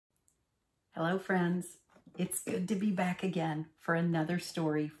Hello, friends. It's good to be back again for another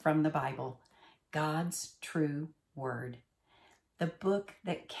story from the Bible, God's true word, the book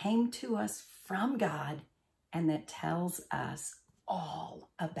that came to us from God and that tells us all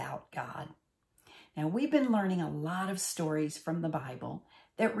about God. Now, we've been learning a lot of stories from the Bible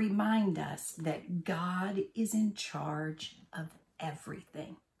that remind us that God is in charge of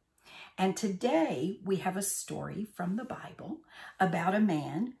everything. And today we have a story from the Bible about a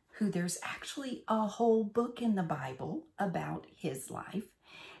man who there's actually a whole book in the Bible about his life,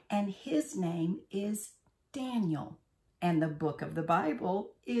 and his name is Daniel, and the book of the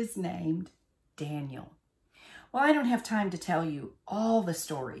Bible is named Daniel. Well, I don't have time to tell you all the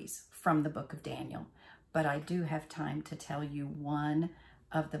stories from the book of Daniel, but I do have time to tell you one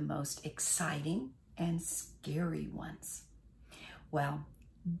of the most exciting and scary ones. Well,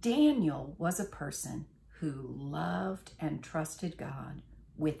 Daniel was a person who loved and trusted God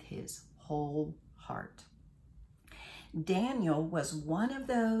with his whole heart. Daniel was one of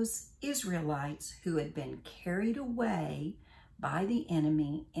those Israelites who had been carried away by the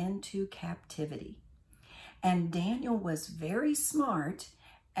enemy into captivity. And Daniel was very smart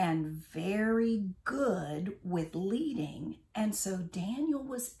and very good with leading. And so Daniel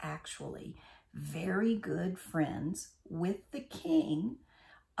was actually very good friends with the king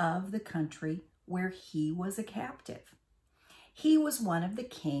of the country where he was a captive. He was one of the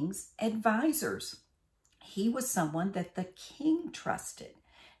king's advisors. He was someone that the king trusted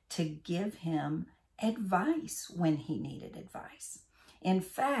to give him advice when he needed advice. In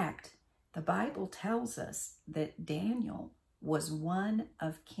fact, the Bible tells us that Daniel was one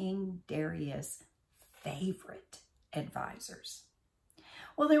of King Darius' favorite advisors.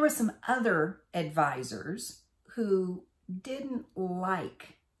 Well, there were some other advisors who didn't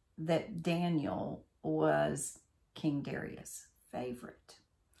like that Daniel was King Darius' favorite.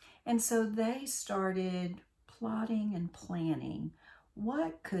 And so they started plotting and planning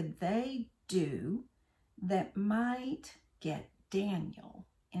what could they do that might get Daniel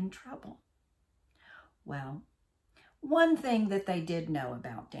in trouble. Well, one thing that they did know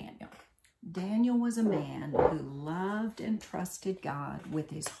about Daniel was a man who loved and trusted God with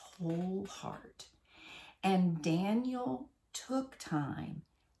his whole heart. And Daniel took time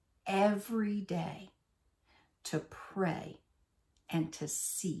every day to pray and to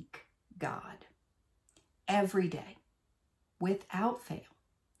seek God. Every day, without fail.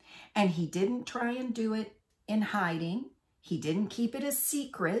 And he didn't try and do it in hiding. He didn't keep it a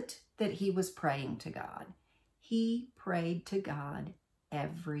secret that he was praying to God. He prayed to God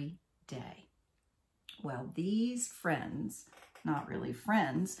every day. Well, these friends, not really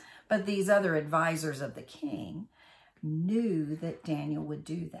friends, but these other advisors of the king knew that Daniel would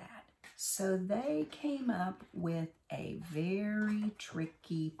do that. So they came up with a very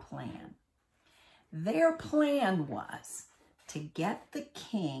tricky plan. Their plan was to get the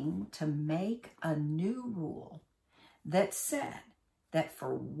king to make a new rule that said that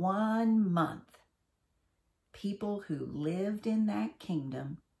for 1 month, people who lived in that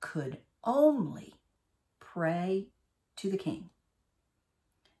kingdom could only pray to the king.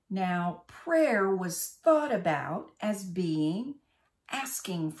 Now, prayer was thought about as being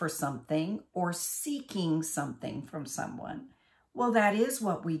asking for something or seeking something from someone. Well, that is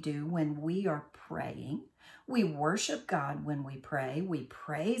what we do when we are praying. We worship God when we pray. We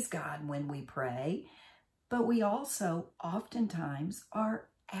praise God when we pray. But we also oftentimes are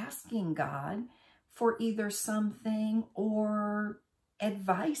asking God for either something or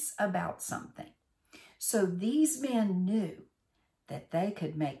advice about something. So these men knew that they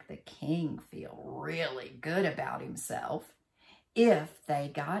could make the king feel really good about himself if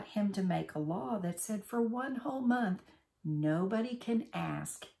they got him to make a law that said for 1 whole month, nobody can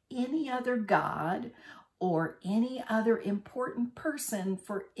ask any other god or any other important person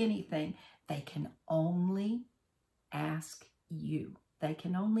for anything. They can only ask you. They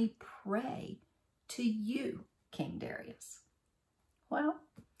can only pray to you, King Darius. Well,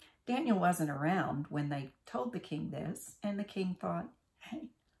 Daniel wasn't around when they told the king this, and the king thought, hey,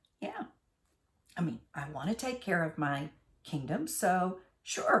 yeah, I want to take care of my kingdom, so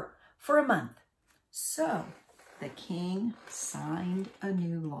sure, for a month. So the king signed a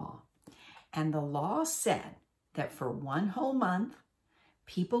new law, and the law said that for 1 whole month,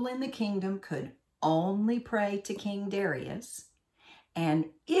 people in the kingdom could only pray to King Darius, and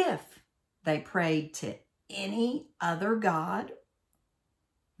if they prayed to any other god,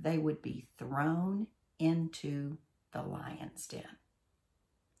 they would be thrown into the lion's den.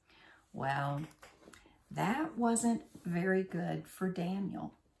 Well, that wasn't very good for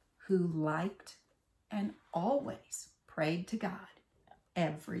Daniel, who liked and always prayed to God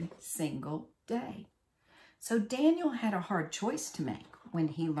every single day. So Daniel had a hard choice to make when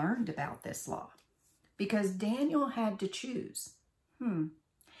he learned about this law, because Daniel had to choose, am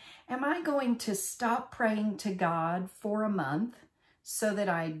I going to stop praying to God for a month so that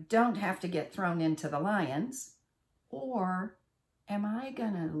I don't have to get thrown into the lions? Or am I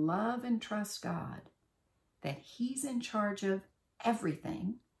going to love and trust God that he's in charge of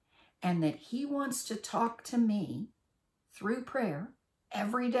everything and that he wants to talk to me through prayer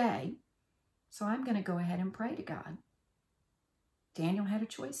every day? So I'm going to go ahead and pray to God. Daniel had a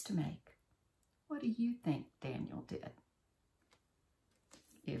choice to make. What do you think Daniel did?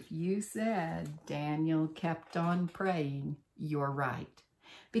 If you said Daniel kept on praying, you're right.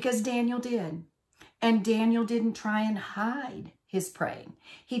 Because Daniel did. And Daniel didn't try and hide his praying.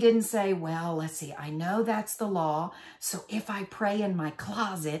 He didn't say, well, let's see, I know that's the law, so if I pray in my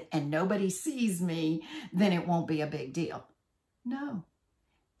closet and nobody sees me, then it won't be a big deal. No.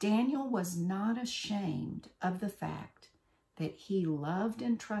 Daniel was not ashamed of the fact that he loved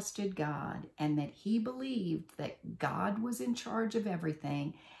and trusted God and that he believed that God was in charge of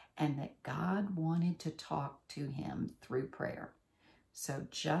everything and that God wanted to talk to him through prayer. So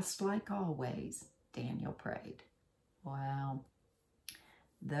just like always, Daniel prayed. Well,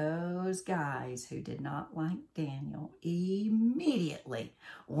 those guys who did not like Daniel immediately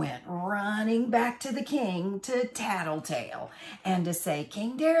went running back to the king to tattletale and to say,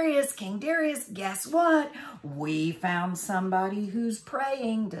 King Darius, guess what? We found somebody who's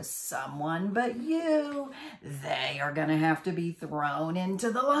praying to someone but you. They are going to have to be thrown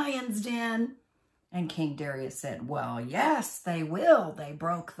into the lion's den. And King Darius said, well, yes, they will. They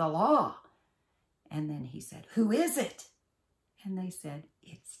broke the law. And then he said, who is it? And they said,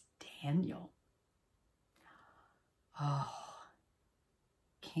 it's Daniel. Oh,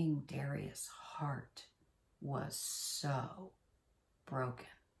 King Darius' heart was so broken.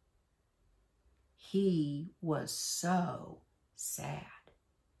 He was so sad.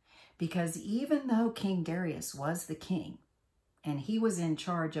 Because even though King Darius was the king, and he was in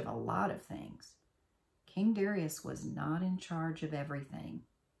charge of a lot of things, King Darius was not in charge of everything.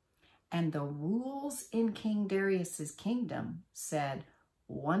 And the rules in King Darius's kingdom said,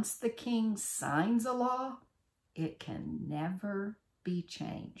 once the king signs a law, it can never be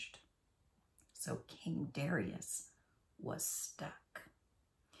changed. So King Darius was stuck.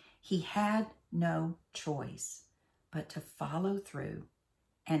 He had no choice but to follow through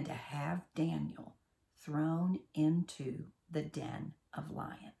and to have Daniel thrown into the den of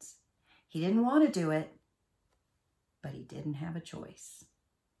lions. He didn't want to do it, but he didn't have a choice.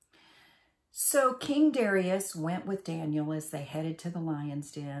 So King Darius went with Daniel as they headed to the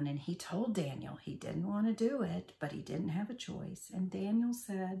lion's den, and he told Daniel he didn't want to do it, but he didn't have a choice. And Daniel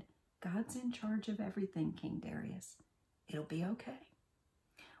said, God's in charge of everything, King Darius. It'll be okay.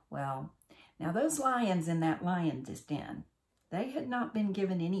 Well, now those lions in that lion's den, they had not been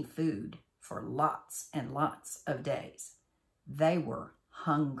given any food for lots and lots of days. They were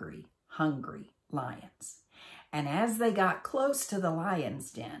hungry, hungry lions. And as they got close to the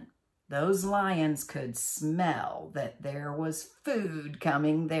lion's den, those lions could smell that there was food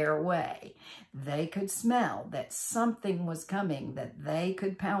coming their way. They could smell that something was coming that they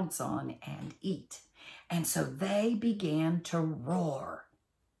could pounce on and eat. And so they began to roar.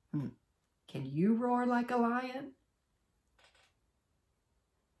 Can you roar like a lion?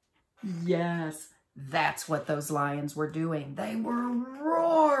 Yes, that's what those lions were doing. They were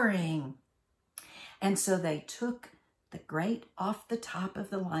roaring. And so they took the grate off the top of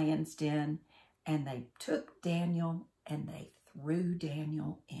the lion's den, and they took Daniel and they threw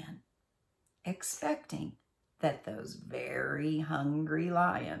Daniel in, expecting that those very hungry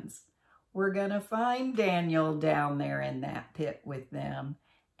lions were going to find Daniel down there in that pit with them,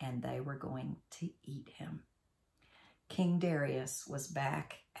 and they were going to eat him. King Darius was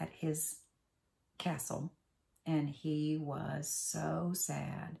back at his castle, and he was so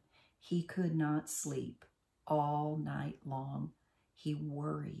sad. He could not sleep all night long. He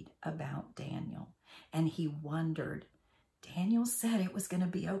worried about Daniel, and he wondered. Daniel said it was going to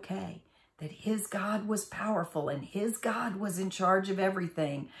be okay, that his God was powerful and his God was in charge of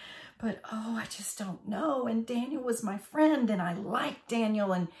everything. But, oh, I just don't know. And Daniel was my friend, and I liked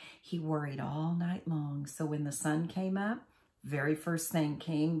Daniel, and he worried all night long. So when the sun came up, very first thing,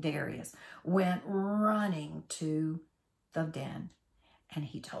 King Darius went running to the den, and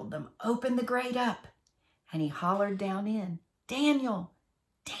he told them, open the grate up. And he hollered down in, Daniel,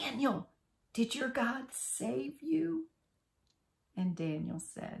 Daniel, did your God save you? And Daniel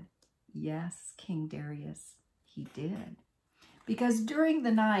said, yes, King Darius, he did. Because during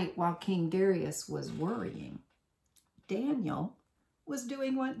the night while King Darius was worrying, Daniel was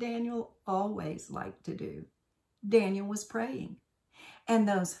doing what Daniel always liked to do. Daniel was praying. And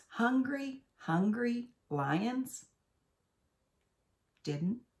those hungry lions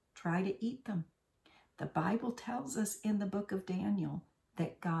didn't try to eat them. The Bible tells us in the book of Daniel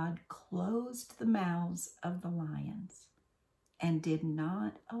that God closed the mouths of the lions and did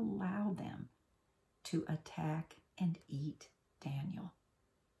not allow them to attack and eat Daniel.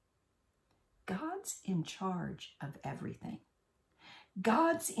 God's in charge of everything.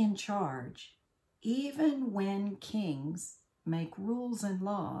 God's in charge even when kings make rules and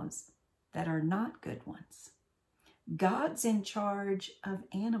laws that are not good ones. God's in charge of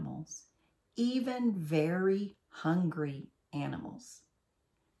animals, even very hungry animals.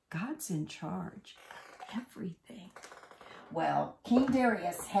 God's in charge of everything. Well, King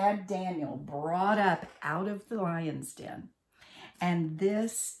Darius had Daniel brought up out of the lion's den, and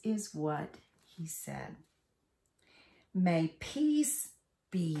this is what he said. May peace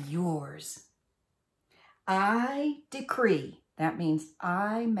be yours. I decree, that means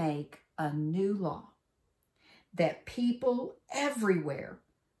I make a new law, that people everywhere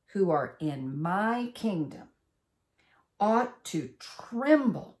who are in my kingdom ought to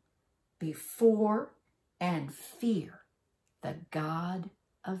tremble before and fear the God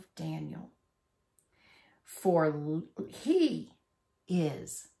of Daniel. For he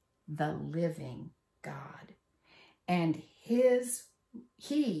is the living God, and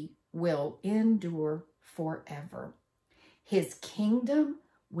he will endure forever. His kingdom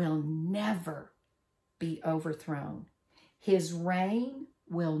will never be overthrown. His reign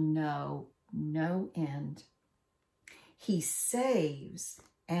will know no end. He saves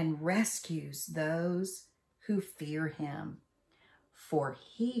and rescues those who fear him, for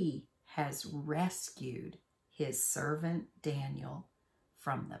he has rescued his servant Daniel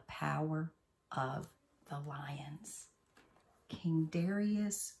from the power of the lions. King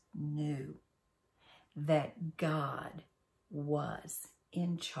Darius knew that God was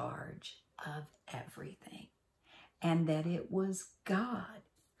in charge of everything, and that it was God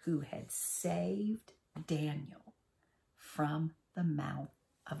who had saved Daniel from the mouth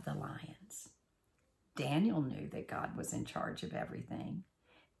of the lions. Daniel knew that God was in charge of everything.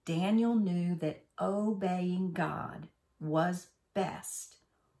 Daniel knew that obeying God was best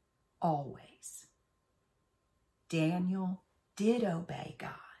always. Daniel did obey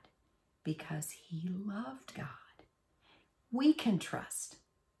God because he loved God. We can trust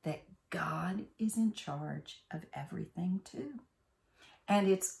that God is in charge of everything too. And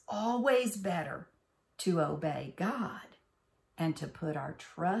it's always better to obey God and to put our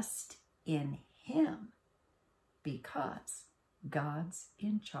trust in him because God's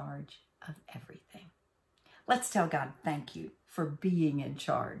in charge of everything. Let's tell God thank you for being in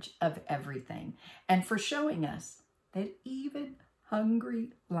charge of everything and for showing us that even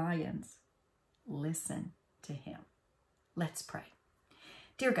hungry lions listen to him. Let's pray.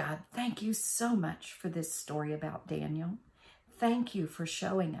 Dear God, thank you so much for this story about Daniel. Thank you for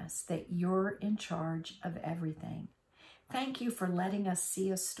showing us that you're in charge of everything. Thank you for letting us see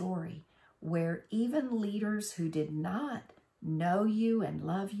a story where even leaders who did not know you and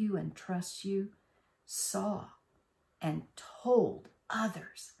love you and trust you saw and told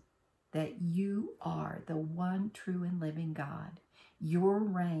others that you are the one true and living God. Your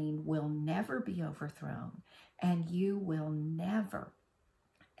reign will never be overthrown, and you will never,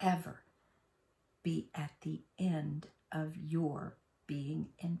 ever be at the end of your being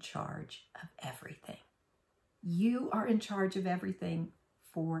in charge of everything. You are in charge of everything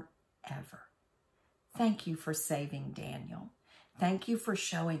forever. Thank you for saving Daniel. Thank you for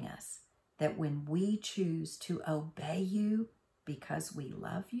showing us that when we choose to obey you because we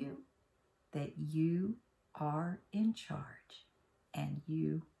love you, that you are in charge and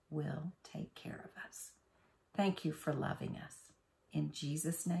you will take care of us. Thank you for loving us. In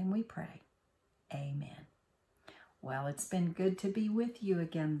Jesus' name we pray. Amen. Well, it's been good to be with you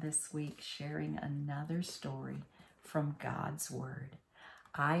again this week, sharing another story from God's Word.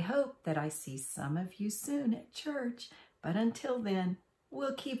 I hope that I see some of you soon at church, but until then,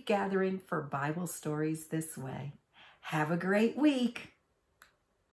 we'll keep gathering for Bible stories this way. Have a great week.